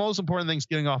the most important thing is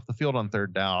getting off the field on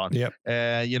third down. Yep.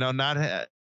 Not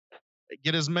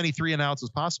get as many 3 and outs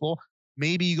as possible.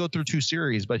 Maybe you go through 2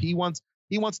 series, but he wants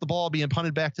the ball being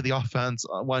punted back to the offense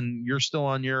when you're still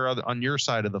on your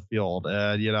side of the field.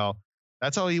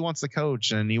 That's how he wants to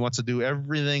coach, and he wants to do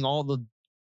everything.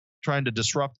 Trying to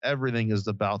disrupt everything is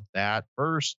about that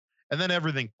first, and then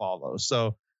everything follows.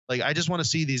 So, I just want to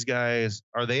see these guys.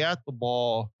 Are they at the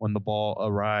ball when the ball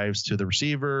arrives to the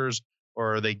receivers,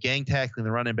 or are they gang tackling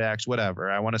the running backs? Whatever.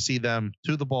 I want to see them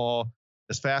to the ball.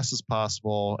 as fast as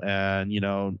possible and,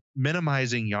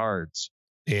 minimizing yards.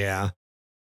 Yeah.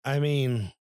 I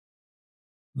mean,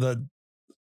 the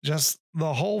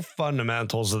whole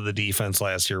fundamentals of the defense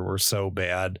last year were so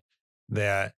bad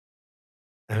that,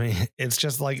 I mean, it's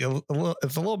just like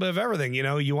it's a little bit of everything.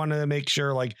 You want to make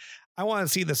sure, like, I want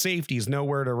to see the safeties know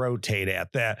where to rotate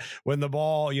at, that when the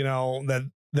ball,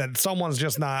 that someone's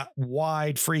just not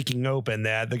wide freaking open,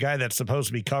 that the guy that's supposed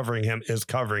to be covering him is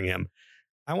covering him.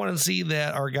 I want to see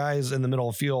that our guys in the middle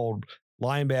of the field,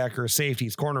 linebackers,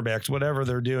 safeties, cornerbacks, whatever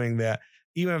they're doing, that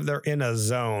even if they're in a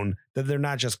zone, that they're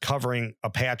not just covering a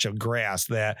patch of grass,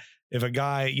 that if a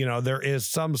guy, there is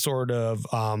some sort of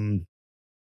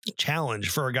challenge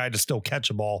for a guy to still catch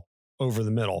a ball over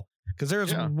the middle. Because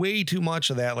there's way too much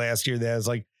of that last year. That is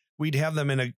like, we'd have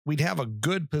a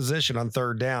good position on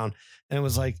third down. And it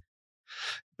was like,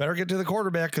 better get to the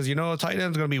quarterback, because, a tight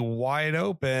end is going to be wide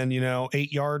open,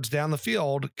 8 yards down the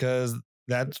field, because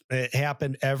it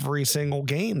happened every single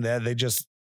game, that they just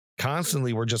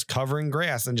constantly were just covering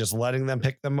grass and just letting them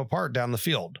pick them apart down the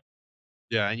field.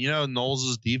 Yeah. And,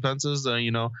 Knowles' defenses,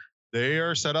 they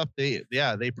are set up.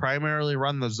 They primarily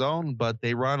run the zone, but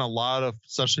they run a lot of,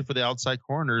 especially for the outside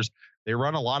corners, they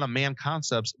run a lot of man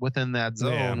concepts within that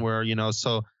zone where,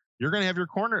 so you're going to have your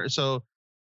corner. So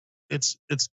it's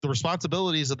the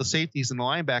responsibilities of the safeties and the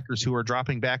linebackers who are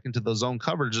dropping back into the zone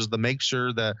coverages to make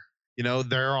sure that,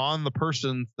 they're on the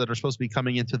persons that are supposed to be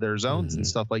coming into their zones and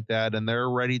stuff like that. And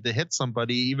they're ready to hit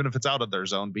somebody, even if it's out of their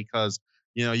zone, because,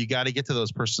 you got to get to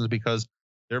those persons, because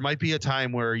there might be a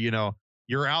time where,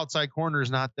 your outside corner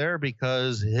is not there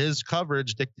because his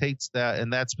coverage dictates that, in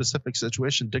that specific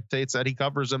situation dictates that he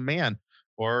covers a man,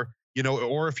 or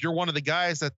if you're one of the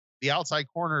guys that the outside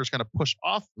corner is going to push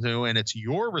off to, and it's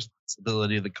your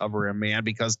responsibility to cover a man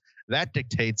because that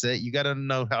dictates it. You got to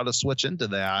know how to switch into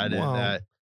that. Wow.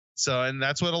 And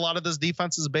that's what a lot of this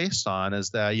defense is based on,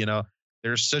 is that,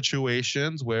 there's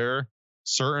situations where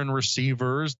certain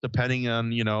receivers, depending on,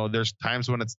 there's times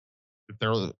when if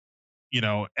they're,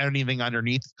 anything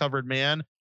underneath covered man,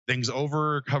 things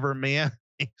over covered man,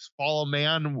 follow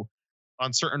man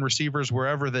on certain receivers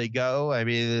wherever they go. I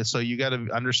mean, so you got to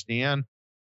understand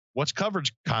what's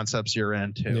coverage concepts you're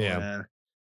into. Yeah.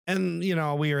 And, we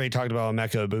already talked about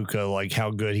Emeka Egbuka, like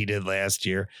how good he did last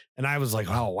year. And I was like,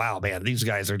 oh, wow, man, these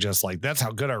guys are just like, that's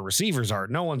how good our receivers are.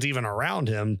 No one's even around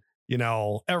him.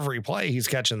 Every play he's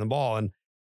catching the ball. And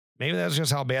maybe that's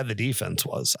just how bad the defense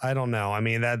was. I don't know. I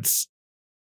mean,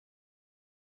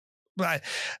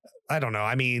 I don't know.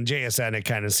 I mean, JSN, it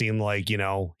kind of seemed like,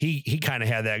 he kind of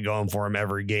had that going for him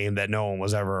every game, that no one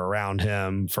was ever around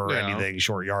him for anything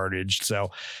short yardage.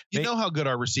 So you know how good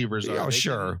our receivers are. Oh,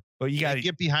 sure. But you got to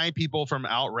get behind people from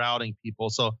out routing people.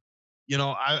 So,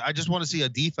 I just want to see a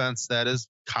defense that is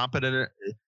competent.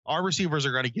 Our receivers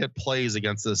are going to get plays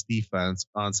against this defense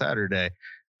on Saturday.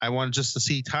 I want just to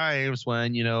see times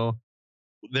when,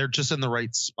 they're just in the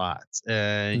right spots,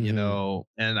 and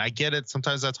and I get it.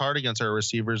 Sometimes that's hard against our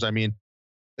receivers. I mean,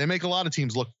 they make a lot of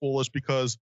teams look foolish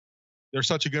because they're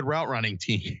such a good route running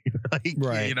team,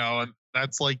 right? And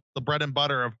that's like the bread and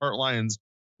butter of Hart Lions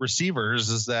receivers,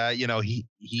 is that he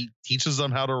teaches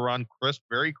them how to run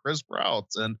very crisp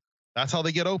routes, and that's how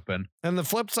they get open. And the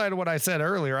flip side of what I said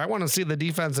earlier, I want to see the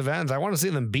defensive ends. I want to see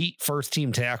them beat first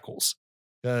team tackles,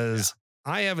 because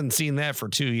I haven't seen that for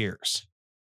 2 years.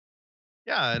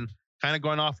 Yeah, and kind of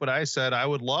going off what I said, I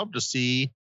would love to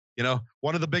see,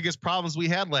 one of the biggest problems we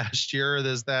had last year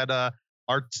is that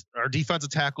our defensive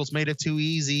tackles made it too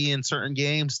easy in certain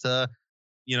games to,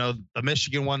 the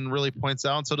Michigan one really points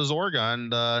out, and so does Oregon.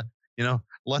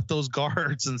 Let those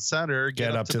guards and center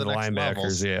get up to the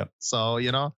linebackers. Levels. Yeah. So,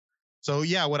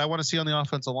 what I want to see on the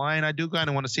offensive line, I do kind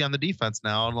of want to see on the defense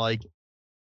now, and like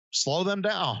slow them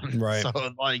down. Right. So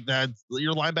like that,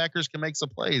 your linebackers can make some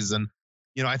plays. And,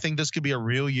 I think this could be a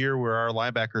real year where our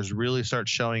linebackers really start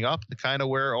showing up, to kind of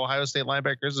where Ohio State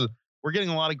linebackers is. We're getting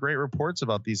a lot of great reports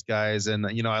about these guys. And,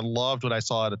 I loved what I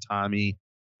saw out of Tommy,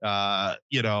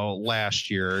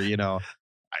 last year.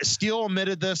 Steele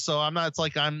admitted this, so I'm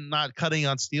not cutting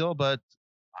on Steele, but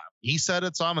he said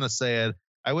it, so I'm going to say it.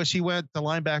 I wish he went to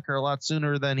linebacker a lot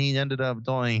sooner than he ended up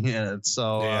doing it.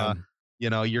 So,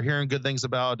 you're hearing good things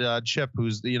about Chip,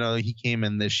 who's, he came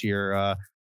in this year. I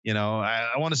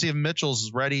want to see if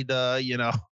Mitchell's ready to,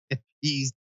 if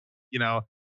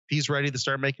he's ready to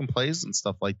start making plays and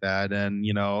stuff like that. And,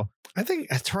 I think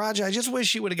Taraji, I just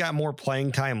wish he would have got more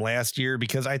playing time last year,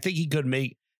 because I think he could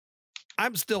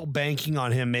I'm still banking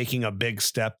on him making a big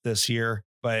step this year,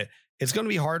 but it's going to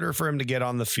be harder for him to get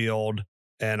on the field.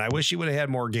 And I wish he would have had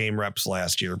more game reps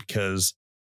last year, because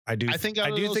I do think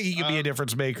he could be a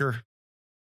difference maker.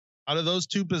 out of those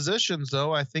two positions,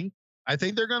 though, I think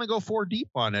they're going to go 4 deep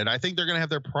on it. I think they're going to have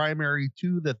their primary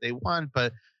 2 that they want,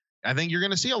 but I think you're going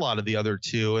to see a lot of the other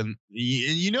 2, and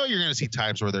you're going to see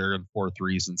times where they're in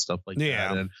 4-3s and stuff like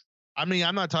that. And I mean,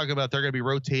 I'm not talking about they're going to be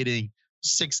rotating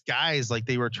 6 guys like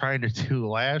they were trying to do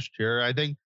last year. I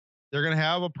think they're going to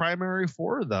have a primary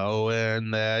 4 though,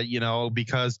 and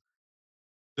because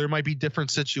there might be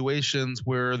different situations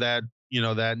where that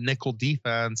nickel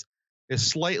defense is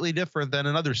slightly different than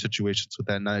in other situations with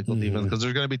that nickel defense, because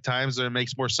there's going to be times that it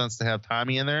makes more sense to have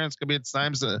Tommy in there, and it's going to be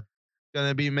times that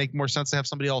going to make more sense to have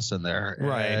somebody else in there.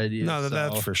 Right.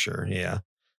 That's for sure. Yeah.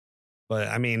 But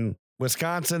I mean,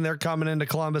 Wisconsin, they're coming into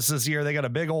Columbus this year. They got a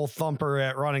big old thumper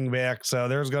at running back. So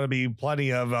there's going to be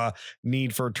plenty of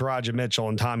need for Taraja Mitchell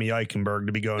and Tommy Eichenberg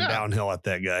to be going downhill at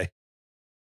that guy.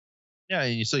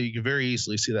 Yeah. So you can very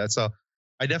easily see that. So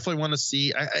I definitely want to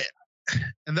see,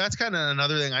 and that's kind of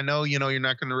another thing. I know, you're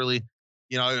not going to really,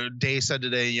 Day said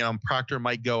today, Proctor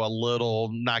might go a little,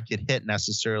 not get hit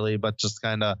necessarily, but just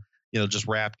kind of, just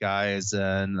wrap guys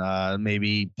and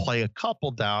maybe play a couple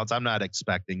downs. I'm not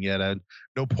expecting it. And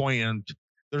no point in,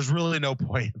 there's really no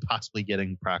point in possibly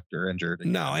getting Proctor injured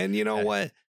again. No. And you know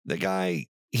what? The guy,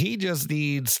 he just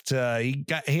needs to,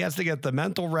 he has to get the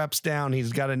mental reps down.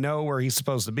 He's got to know where he's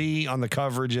supposed to be on the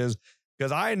coverages,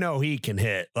 because I know he can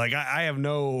hit. Like I have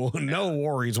no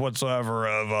worries whatsoever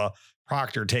of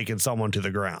Proctor taking someone to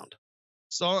the ground.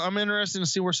 So I'm interested to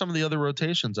see where some of the other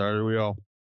rotations are.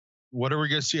 What are we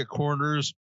going to see at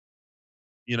corners?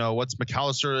 What's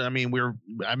McAllister? I mean,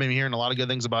 I've been hearing a lot of good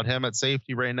things about him at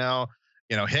safety right now.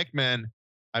 Hickman,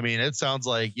 I mean, it sounds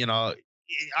like,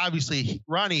 obviously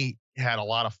Ronnie had a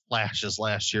lot of flashes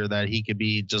last year that he could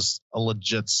be just a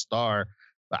legit star,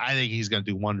 but I think he's going to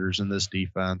do wonders in this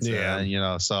defense. Yeah.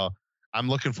 And, so I'm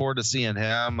looking forward to seeing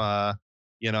him.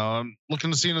 I'm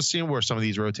looking to see where some of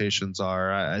these rotations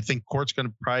are. I think Court's going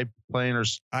to probably be playing, or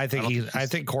I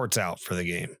think Court's out for the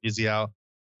game. Is he out?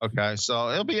 Okay, so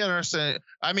it'll be interesting.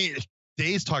 I mean,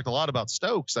 Days talked a lot about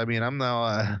Stokes. I mean, I'm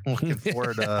now looking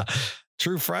forward to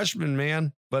true freshman,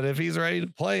 man. But if he's ready to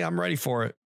play, I'm ready for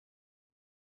it.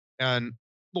 And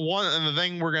the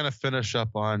thing we're going to finish up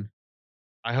on,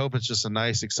 I hope it's just a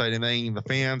nice, exciting thing. The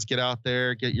fans get out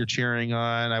there, get your cheering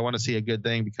on. I want to see a good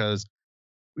thing, because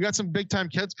we got some big time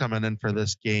kids coming in for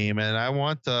this game. And I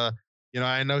want to,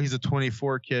 I know he's a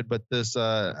 24 kid, but this,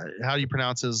 how do you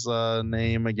pronounce his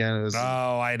name again?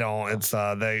 I don't. It's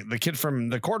the kid from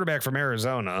the quarterback from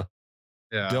Arizona.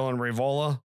 Yeah. Dylan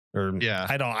Ravola. Yeah.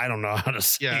 I don't know how to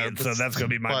say it. So that's going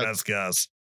to be my best guess.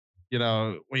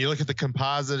 When you look at the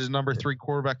composite, his number 3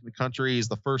 quarterback in the country.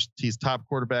 He's top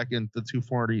quarterback in the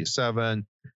 247,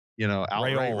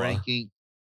 outright ranking.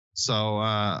 So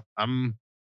I'm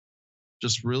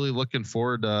just really looking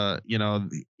forward to,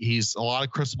 he's a lot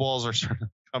of crystal balls are starting to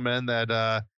come in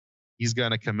that he's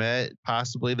going to commit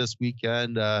possibly this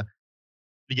weekend. To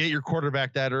get your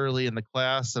quarterback that early in the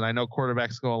class, and I know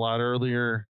quarterbacks go a lot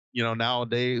earlier,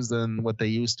 nowadays than what they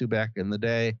used to back in the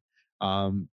day.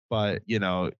 But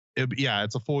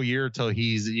it's a full year till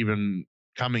he's even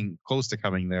coming close to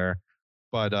coming there.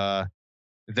 But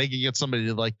if they can get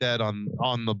somebody like that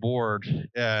on the board,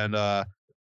 and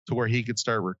to where he could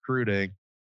start recruiting,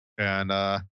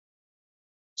 and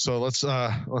so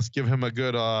let's give him a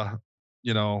good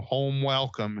home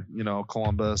welcome,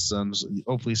 Columbus, and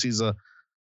hopefully sees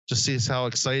how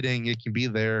exciting it can be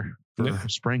there for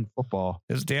spring football.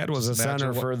 His dad was a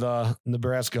center for the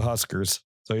Nebraska Huskers,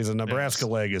 so he's a Nebraska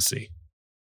legacy.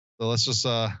 So let's just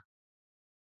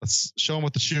let's show him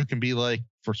what the shoe can be like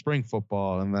for spring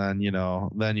football, and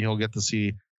then he'll get to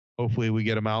see. Hopefully, we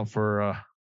get him out for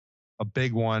a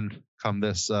big one come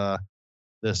this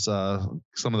some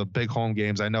of the big home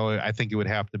games. I think it would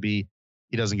have to be.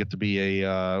 He doesn't get to be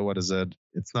a what is it?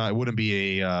 It wouldn't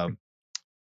be a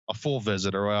full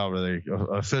visit or whatever,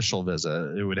 official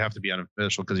visit. It would have to be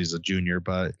unofficial because he's a junior.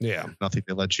 But yeah, nothing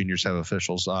they let juniors have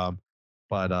officials.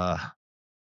 But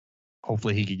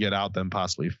hopefully he could get out then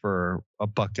possibly for a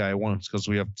Buckeye once, because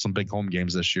we have some big home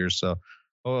games this year. So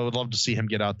I would love to see him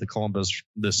get out to Columbus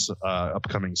this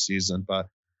upcoming season. But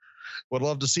would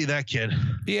love to see that kid.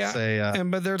 Yeah.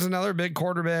 But there's another big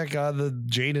quarterback, the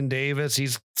Jaden Davis.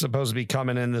 He's supposed to be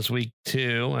coming in this week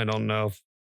too. I don't know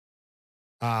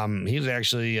if he's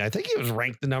actually, I think he was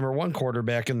ranked the number 1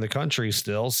 quarterback in the country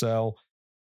still. So,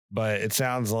 but it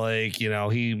sounds like,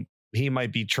 he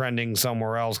might be trending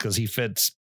somewhere else because he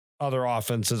fits other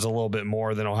offenses a little bit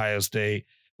more than Ohio State,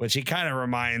 which he kind of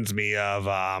reminds me of,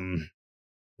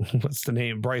 what's the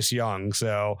name? Bryce Young.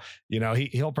 So,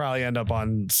 he'll probably end up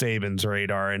on Saban's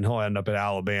radar, and he'll end up at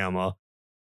Alabama.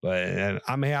 But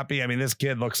I'm happy. I mean, this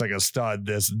kid looks like a stud,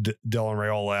 this Dylan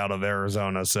Raiola out of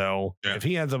Arizona. So if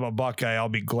he ends up a Buckeye, I'll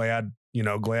be glad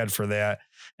for that.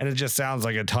 And it just sounds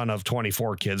like a ton of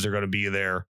 24 kids are going to be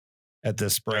there at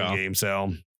this spring game.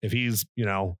 So if he's,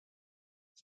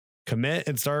 commit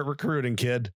and start recruiting,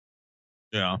 kid.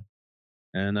 Yeah.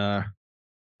 And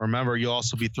remember, you'll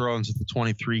also be throwing to the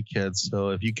 23 kids. So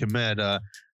if you commit,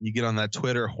 you get on that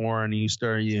Twitter horn and you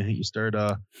start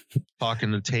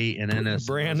talking to Tate and Ennis.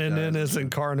 Brandon Ennis and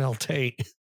Carnell Tate.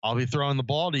 I'll be throwing the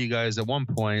ball to you guys at one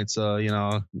point. So,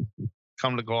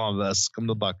 come to Columbus, come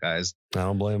to Buckeyes. I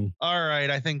don't blame him. All right.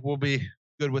 I think we'll be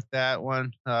good with that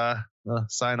one.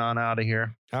 Sign on out of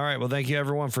here. All right. Well, thank you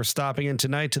everyone for stopping in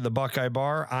tonight to the Buckeye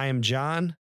Bar. I am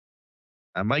John.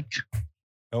 I'm Mike.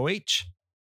 OH.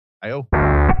 I-O.